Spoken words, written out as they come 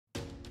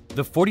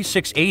The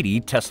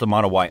 4680 Tesla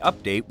Model Y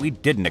update we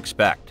didn't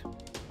expect.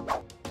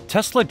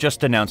 Tesla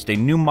just announced a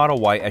new Model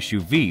Y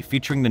SUV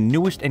featuring the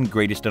newest and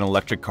greatest in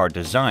electric car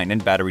design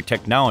and battery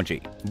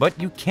technology, but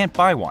you can't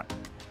buy one.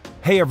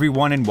 Hey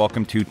everyone, and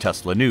welcome to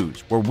Tesla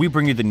News, where we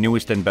bring you the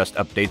newest and best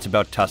updates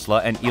about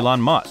Tesla and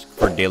Elon Musk.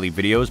 For daily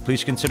videos,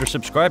 please consider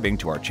subscribing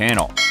to our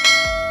channel.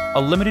 A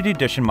limited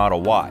edition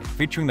Model Y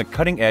featuring the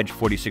cutting-edge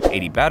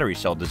 4680 battery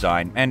cell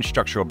design and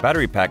structural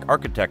battery pack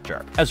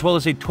architecture, as well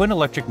as a twin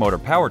electric motor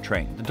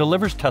powertrain that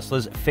delivers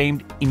Tesla's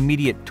famed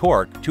immediate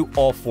torque to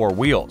all four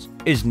wheels,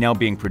 is now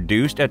being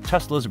produced at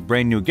Tesla's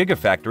brand new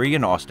Gigafactory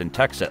in Austin,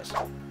 Texas.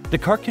 The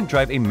car can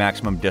drive a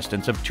maximum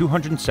distance of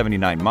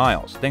 279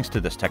 miles thanks to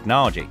this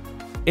technology.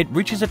 It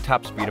reaches a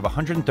top speed of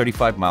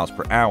 135 miles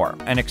per hour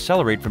and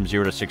accelerate from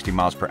 0 to 60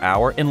 miles per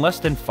hour in less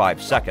than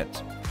 5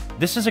 seconds.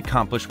 This is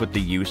accomplished with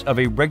the use of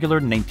a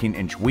regular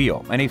 19-inch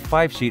wheel and a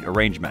 5-seat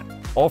arrangement,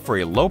 all for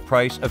a low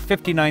price of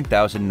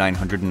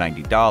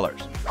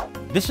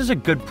 $59,990. This is a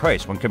good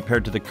price when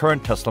compared to the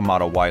current Tesla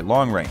Model Y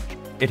long range.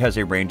 It has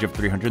a range of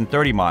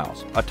 330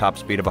 miles, a top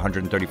speed of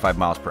 135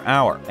 miles per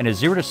hour, and a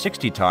 0 to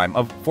 60 time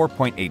of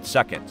 4.8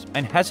 seconds,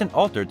 and hasn't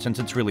altered since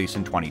its release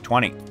in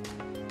 2020.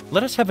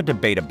 Let us have a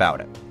debate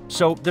about it.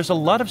 So there's a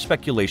lot of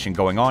speculation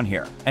going on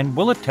here, and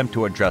we'll attempt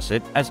to address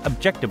it as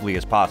objectively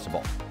as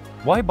possible.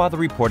 Why bother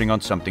reporting on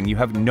something you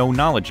have no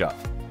knowledge of?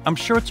 I'm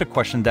sure it's a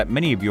question that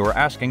many of you are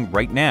asking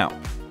right now.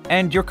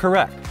 And you're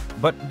correct,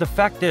 but the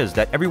fact is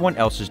that everyone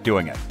else is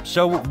doing it,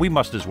 so we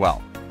must as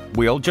well.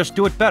 We'll just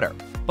do it better.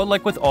 But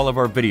like with all of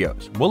our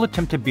videos, we'll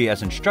attempt to be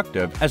as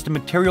instructive as the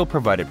material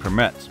provided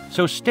permits,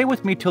 so stay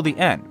with me till the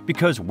end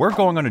because we're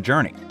going on a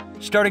journey.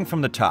 Starting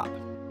from the top.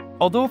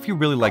 Although if you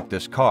really like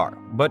this car,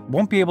 but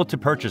won't be able to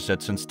purchase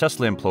it since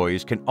Tesla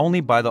employees can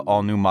only buy the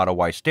all-new Model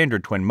Y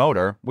standard twin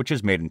motor, which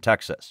is made in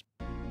Texas.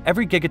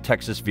 Every Giga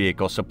Texas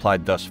vehicle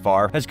supplied thus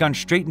far has gone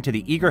straight into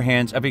the eager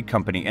hands of a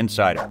company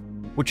insider,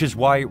 which is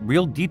why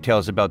real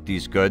details about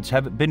these goods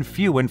have been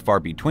few and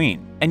far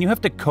between, and you have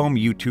to comb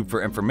YouTube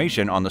for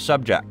information on the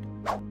subject.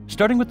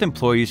 Starting with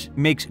employees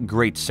makes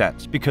great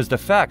sense because the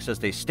facts as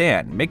they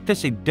stand make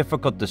this a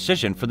difficult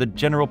decision for the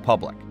general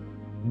public.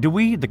 Do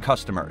we, the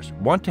customers,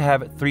 want to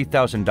have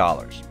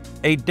 $3,000?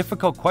 A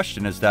difficult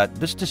question is that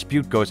this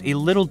dispute goes a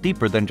little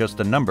deeper than just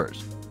the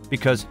numbers,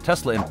 because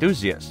Tesla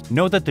enthusiasts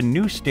know that the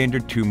new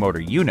standard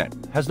 2-motor unit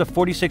has the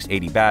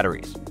 4680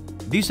 batteries.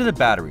 These are the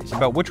batteries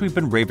about which we've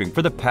been raving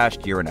for the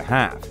past year and a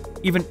half,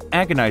 even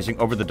agonizing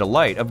over the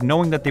delight of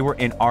knowing that they were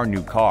in our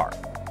new car.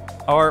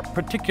 Our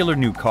particular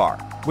new car,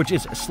 which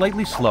is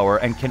slightly slower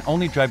and can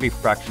only drive a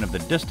fraction of the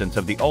distance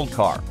of the old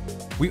car.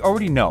 We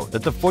already know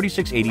that the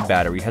 4680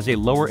 battery has a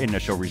lower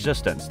initial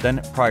resistance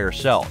than prior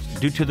cells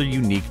due to their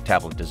unique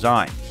tablet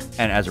design,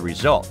 and as a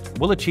result,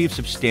 will achieve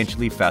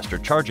substantially faster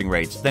charging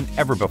rates than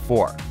ever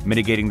before,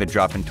 mitigating the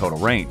drop in total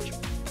range.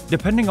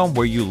 Depending on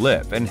where you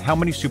live and how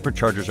many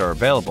superchargers are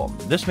available,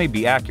 this may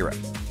be accurate,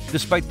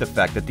 despite the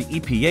fact that the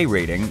EPA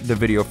rating, the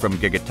video from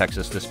Giga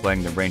Texas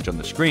displaying the range on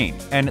the screen,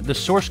 and the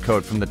source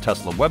code from the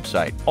Tesla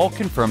website all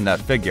confirm that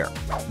figure.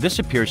 This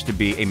appears to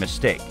be a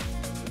mistake.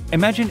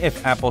 Imagine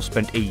if Apple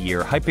spent a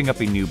year hyping up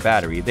a new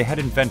battery they had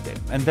invented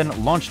and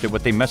then launched it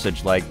with a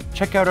message like,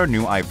 "Check out our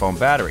new iPhone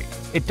battery.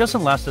 It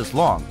doesn't last as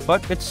long,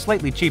 but it's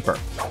slightly cheaper."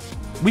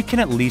 We can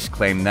at least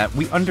claim that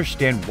we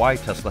understand why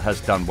Tesla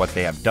has done what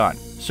they have done.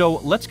 So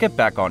let's get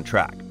back on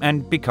track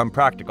and become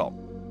practical.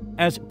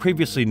 As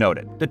previously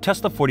noted, the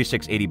Tesla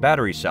 4680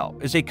 battery cell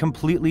is a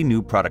completely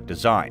new product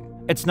design.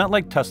 It's not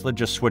like Tesla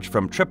just switched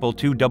from triple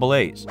to double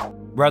A's.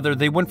 Rather,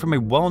 they went from a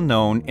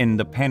well-known in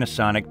the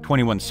Panasonic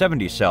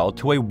 2170 cell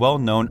to a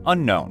well-known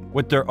unknown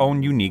with their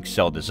own unique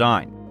cell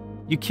design.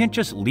 You can't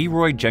just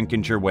Leroy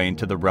Jenkins your way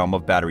into the realm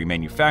of battery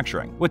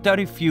manufacturing without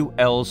a few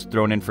L's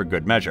thrown in for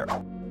good measure.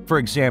 For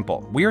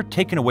example, we are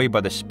taken away by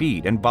the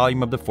speed and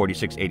volume of the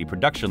 4680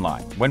 production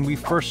line when we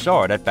first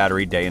saw it at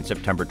Battery Day in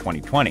September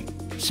 2020,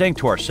 saying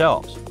to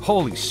ourselves,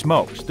 "Holy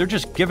smokes, they're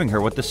just giving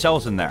her with the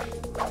cells in there."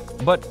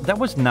 But that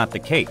was not the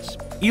case.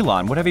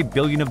 Elon would have a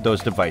billion of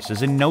those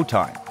devices in no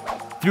time.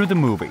 Through the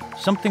movie,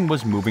 something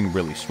was moving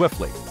really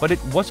swiftly, but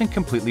it wasn't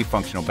completely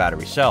functional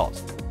battery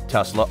cells.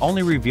 Tesla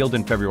only revealed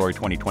in February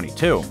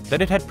 2022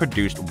 that it had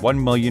produced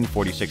 1 million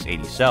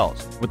 4680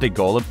 cells, with a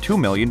goal of 2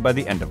 million by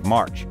the end of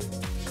March.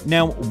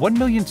 Now, 1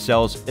 million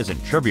cells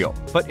isn't trivial,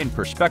 but in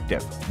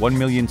perspective, 1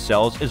 million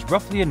cells is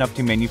roughly enough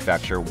to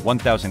manufacture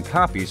 1,000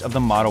 copies of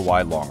the Model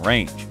Y long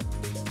range.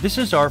 This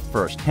is our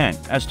first hint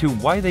as to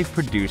why they've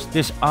produced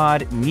this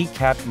odd,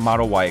 kneecapped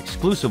Model Y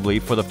exclusively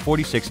for the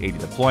 4680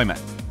 deployment.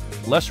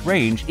 Less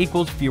range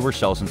equals fewer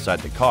cells inside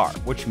the car,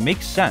 which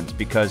makes sense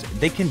because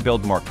they can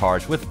build more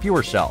cars with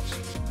fewer cells.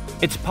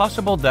 It's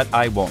possible that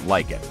I won't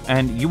like it,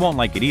 and you won't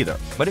like it either,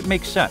 but it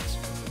makes sense.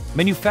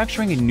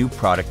 Manufacturing a new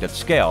product at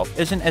scale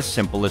isn't as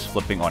simple as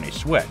flipping on a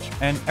switch,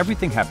 and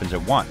everything happens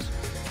at once.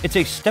 It's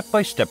a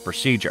step-by-step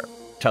procedure.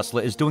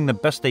 Tesla is doing the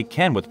best they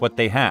can with what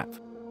they have.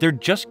 They're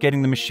just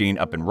getting the machine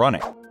up and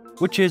running,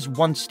 which is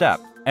one step,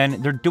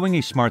 and they're doing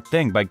a smart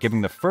thing by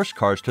giving the first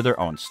cars to their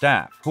own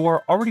staff, who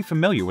are already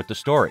familiar with the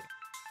story.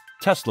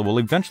 Tesla will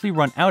eventually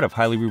run out of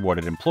highly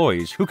rewarded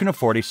employees who can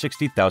afford a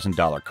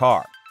 $60,000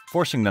 car,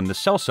 forcing them to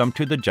sell some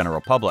to the general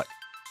public.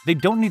 They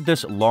don't need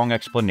this long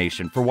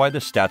explanation for why the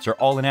stats are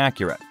all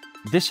inaccurate.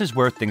 This is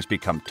where things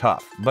become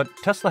tough, but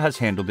Tesla has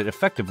handled it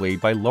effectively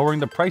by lowering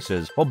the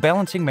prices while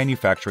balancing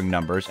manufacturing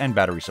numbers and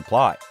battery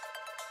supply.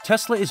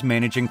 Tesla is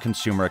managing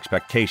consumer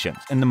expectations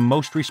in the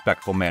most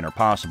respectful manner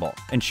possible,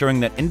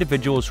 ensuring that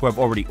individuals who have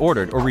already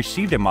ordered or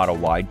received a Model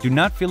Y do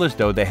not feel as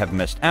though they have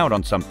missed out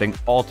on something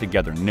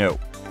altogether new.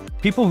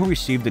 People who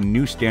receive the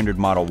new standard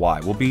Model Y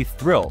will be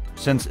thrilled,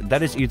 since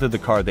that is either the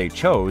car they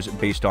chose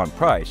based on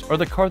price or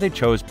the car they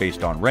chose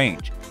based on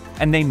range.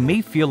 And they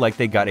may feel like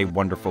they got a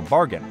wonderful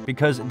bargain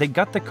because they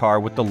got the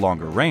car with the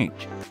longer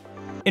range.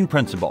 In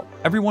principle,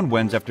 everyone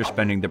wins after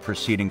spending the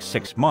preceding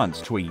 6 months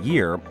to a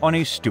year on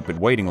a stupid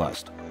waiting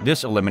list.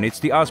 This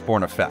eliminates the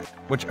Osborne effect,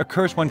 which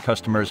occurs when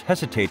customers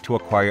hesitate to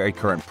acquire a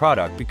current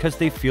product because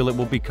they feel it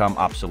will become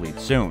obsolete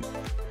soon.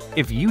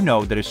 If you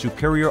know that a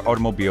superior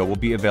automobile will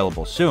be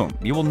available soon,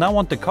 you will not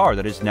want the car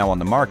that is now on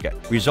the market,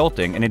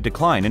 resulting in a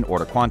decline in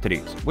order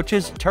quantities, which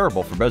is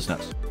terrible for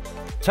business.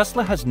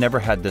 Tesla has never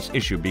had this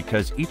issue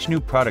because each new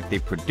product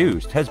they've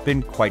produced has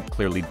been quite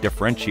clearly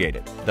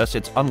differentiated. Thus,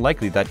 it's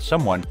unlikely that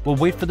someone will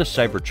wait for the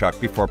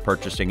Cybertruck before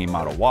purchasing a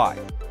Model Y.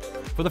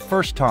 For the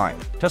first time,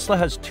 Tesla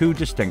has two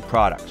distinct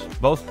products,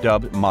 both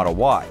dubbed Model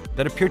Y,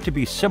 that appear to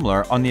be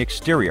similar on the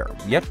exterior,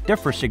 yet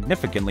differ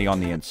significantly on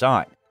the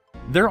inside.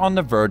 They're on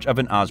the verge of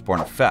an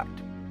Osborne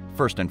effect.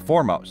 First and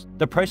foremost,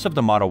 the price of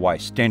the Model Y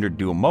standard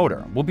dual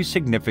motor will be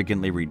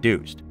significantly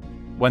reduced.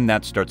 When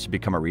that starts to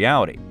become a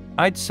reality,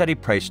 I'd set a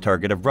price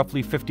target of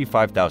roughly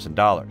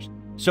 $55,000.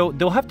 So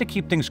they'll have to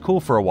keep things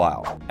cool for a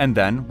while, and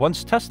then,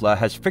 once Tesla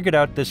has figured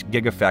out this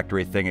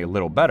Gigafactory thing a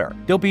little better,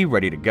 they'll be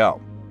ready to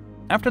go.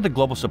 After the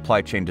global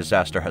supply chain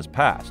disaster has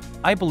passed,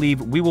 I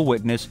believe we will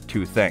witness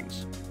two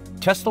things.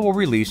 Tesla will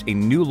release a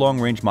new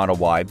long-range Model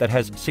Y that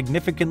has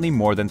significantly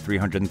more than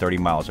 330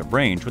 miles of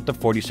range with the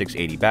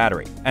 4680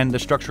 battery, and the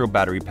structural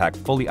battery pack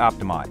fully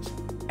optimized.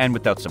 And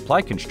without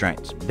supply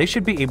constraints, they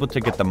should be able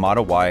to get the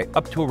Model Y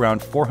up to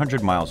around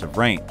 400 miles of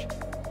range.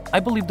 I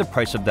believe the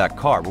price of that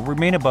car will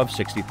remain above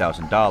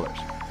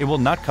 $60,000. It will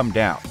not come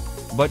down,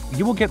 but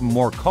you will get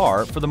more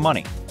car for the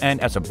money.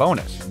 And as a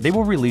bonus, they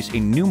will release a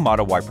new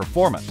Model Y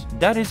Performance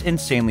that is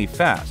insanely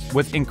fast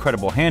with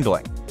incredible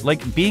handling,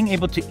 like being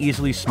able to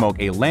easily smoke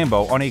a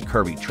Lambo on a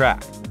curvy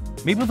track.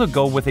 Maybe they'll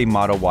go with a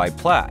Model Y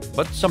Plaid,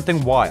 but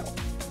something wild.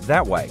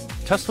 That way,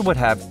 Tesla would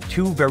have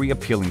two very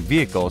appealing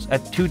vehicles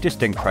at two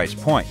distinct price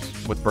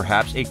points, with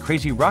perhaps a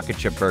crazy rocket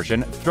ship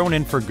version thrown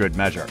in for good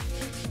measure.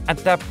 At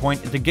that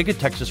point, the Giga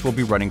Texas will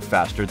be running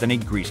faster than a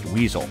greased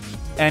weasel,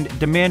 and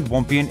demand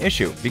won't be an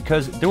issue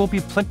because there will be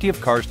plenty of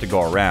cars to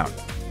go around.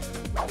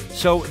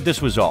 So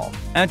this was all.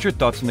 Add your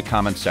thoughts in the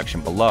comments section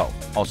below.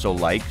 Also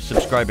like,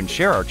 subscribe, and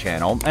share our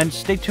channel, and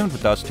stay tuned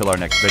with us till our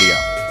next video.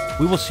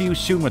 We will see you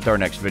soon with our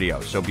next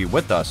video, so be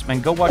with us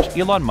and go watch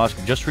Elon Musk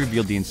just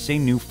revealed the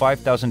insane new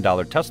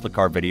 $5,000 Tesla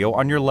car video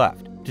on your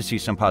left to see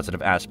some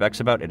positive aspects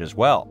about it as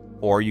well.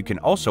 Or you can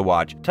also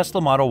watch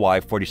Tesla Model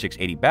Y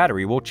 4680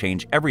 battery will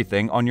change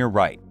everything on your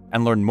right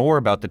and learn more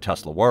about the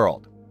Tesla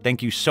world.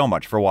 Thank you so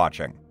much for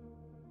watching.